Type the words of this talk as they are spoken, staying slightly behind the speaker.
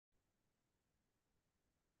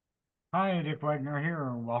Hi, Dick Wagner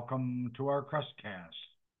here. Welcome to our Crestcast.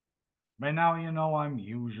 By now, you know I'm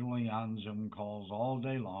usually on Zoom calls all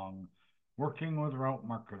day long, working with route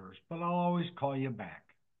marketers, but I'll always call you back.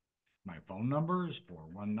 My phone number is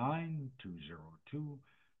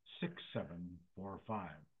 419-202-6745.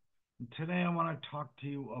 Today, I want to talk to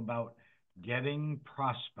you about getting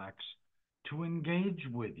prospects to engage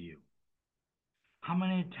with you. How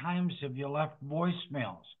many times have you left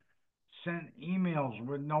voicemails, sent emails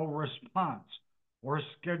with no response, or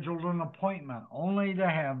scheduled an appointment only to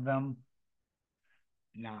have them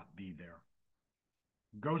not be there?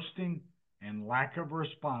 Ghosting and lack of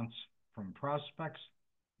response from prospects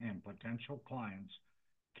and potential clients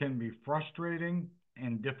can be frustrating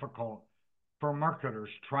and difficult for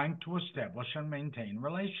marketers trying to establish and maintain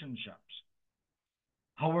relationships.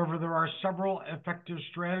 However, there are several effective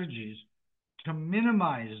strategies to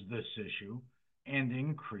minimize this issue and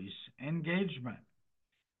increase engagement.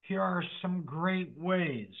 Here are some great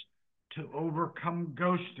ways to overcome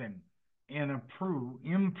ghosting and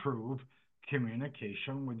improve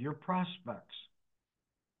communication with your prospects.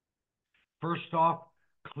 First off,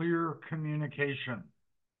 clear communication.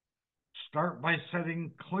 Start by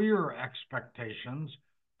setting clear expectations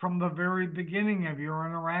from the very beginning of your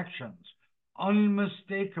interactions.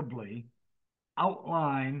 Unmistakably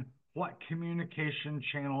outline what communication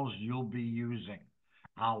channels you'll be using,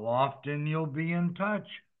 how often you'll be in touch,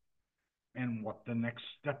 and what the next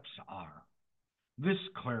steps are. This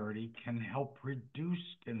clarity can help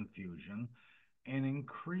reduce confusion and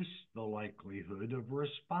increase the likelihood of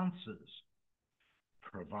responses.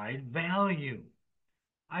 Provide value.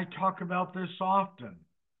 I talk about this often.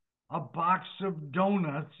 A box of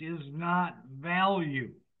donuts is not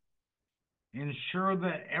value. Ensure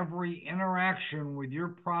that every interaction with your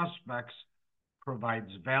prospects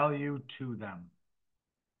provides value to them,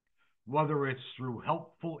 whether it's through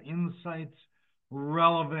helpful insights,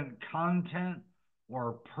 relevant content,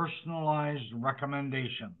 or personalized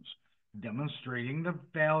recommendations. Demonstrating the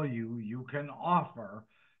value you can offer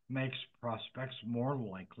makes prospects more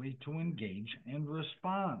likely to engage and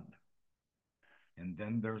respond. And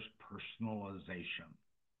then there's personalization.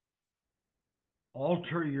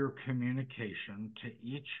 Alter your communication to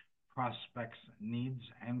each prospect's needs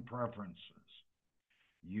and preferences.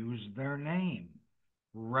 Use their name,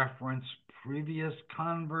 reference previous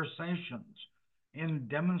conversations, and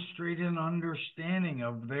demonstrate an understanding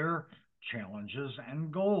of their challenges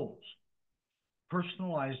and goals.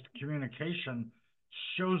 Personalized communication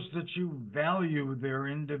shows that you value their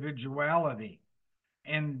individuality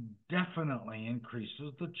and definitely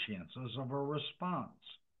increases the chances of a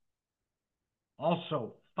response.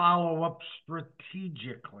 Also, follow up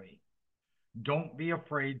strategically. Don't be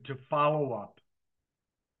afraid to follow up,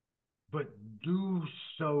 but do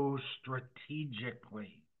so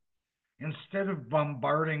strategically. Instead of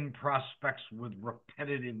bombarding prospects with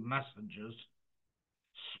repetitive messages,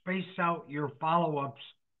 space out your follow ups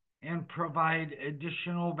and provide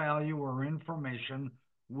additional value or information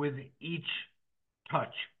with each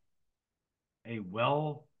touch. A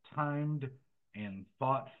well timed and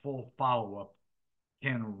thoughtful follow up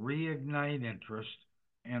can reignite interest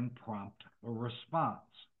and prompt a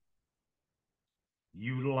response.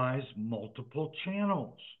 Utilize multiple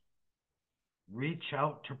channels. Reach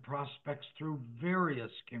out to prospects through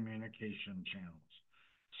various communication channels,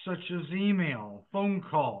 such as email, phone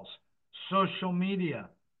calls, social media,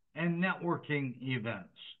 and networking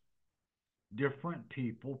events. Different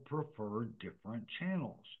people prefer different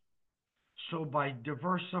channels. So, by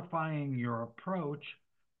diversifying your approach,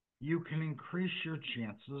 you can increase your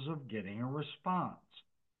chances of getting a response.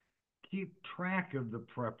 Keep track of the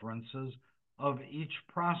preferences of each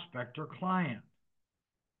prospect or client.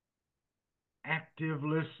 Active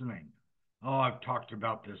listening. Oh, I've talked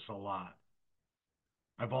about this a lot.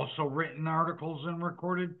 I've also written articles and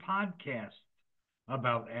recorded podcasts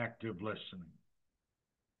about active listening.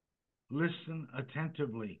 Listen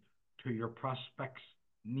attentively to your prospects'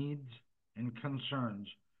 needs and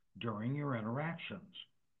concerns during your interactions.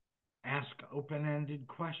 Ask open ended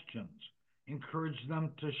questions. Encourage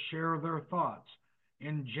them to share their thoughts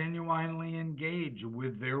and genuinely engage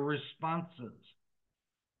with their responses.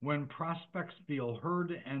 When prospects feel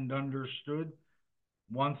heard and understood,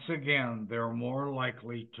 once again, they're more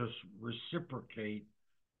likely to reciprocate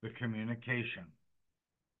the communication.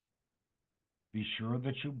 Be sure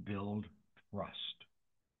that you build trust.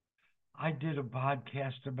 I did a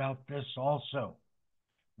podcast about this also.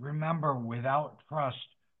 Remember, without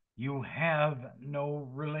trust, you have no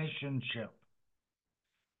relationship.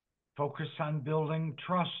 Focus on building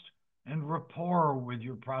trust and rapport with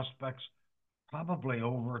your prospects, probably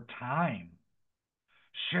over time.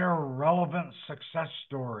 Share relevant success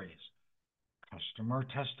stories, customer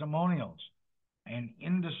testimonials, and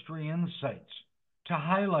industry insights to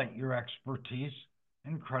highlight your expertise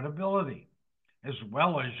and credibility, as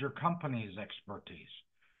well as your company's expertise.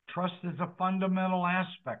 Trust is a fundamental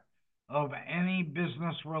aspect of any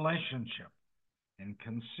business relationship and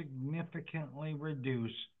can significantly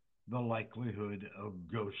reduce the likelihood of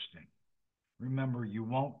ghosting. Remember, you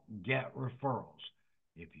won't get referrals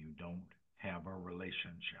if you don't have a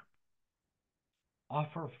relationship.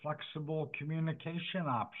 Offer flexible communication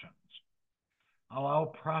options.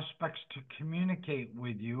 Allow prospects to communicate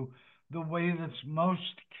with you the way that's most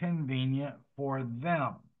convenient for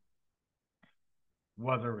them,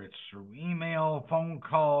 whether it's through email, phone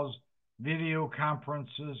calls, video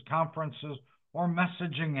conferences, or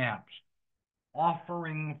messaging apps.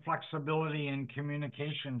 Offering flexibility in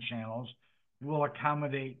communication channels will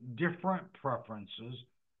accommodate different preferences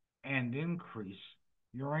and increase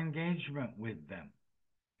your engagement with them.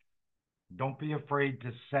 Don't be afraid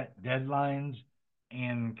to set deadlines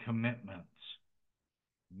and commitments.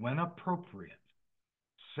 When appropriate,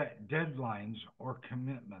 set deadlines or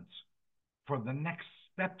commitments for the next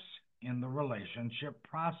steps in the relationship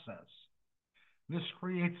process. This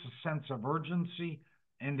creates a sense of urgency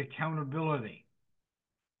and accountability.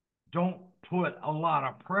 Don't put a lot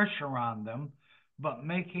of pressure on them, but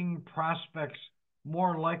making prospects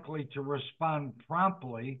more likely to respond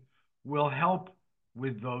promptly will help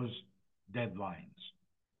with those deadlines.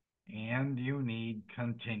 And you need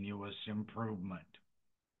continuous improvement.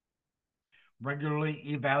 Regularly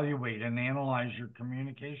evaluate and analyze your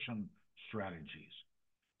communication strategies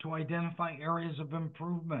to identify areas of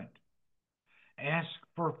improvement. Ask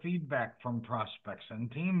for feedback from prospects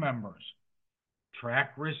and team members.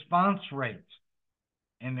 Track response rates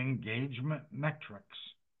and engagement metrics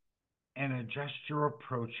and adjust your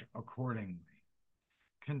approach accordingly.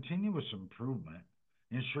 Continuous improvement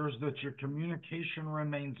ensures that your communication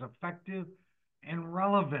remains effective and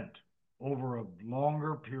relevant over a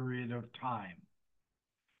longer period of time.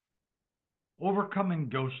 Overcoming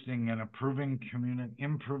ghosting and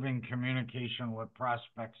improving communication with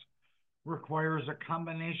prospects requires a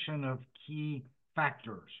combination of key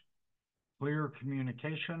factors: clear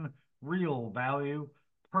communication, real value,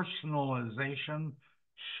 personalization,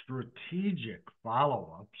 strategic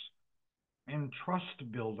follow-ups, and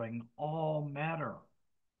trust building all matter.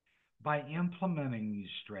 By implementing these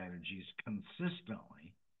strategies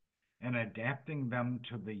consistently and adapting them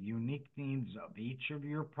to the unique needs of each of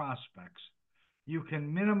your prospects, you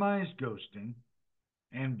can minimize ghosting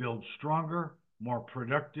and build stronger, more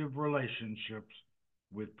productive relationships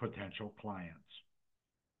with potential clients.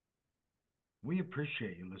 We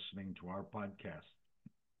appreciate you listening to our podcast.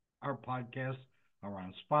 Our podcasts are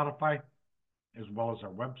on Spotify as well as our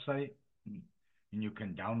website, and you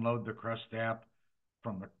can download the Crest app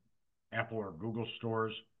from the Apple or Google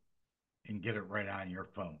stores and get it right on your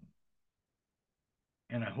phone.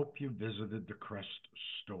 And I hope you visited the Crest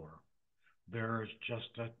store. There's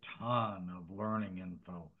just a ton of learning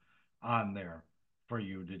info on there for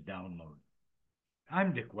you to download.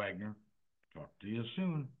 I'm Dick Wagner. Talk to you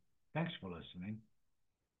soon. Thanks for listening.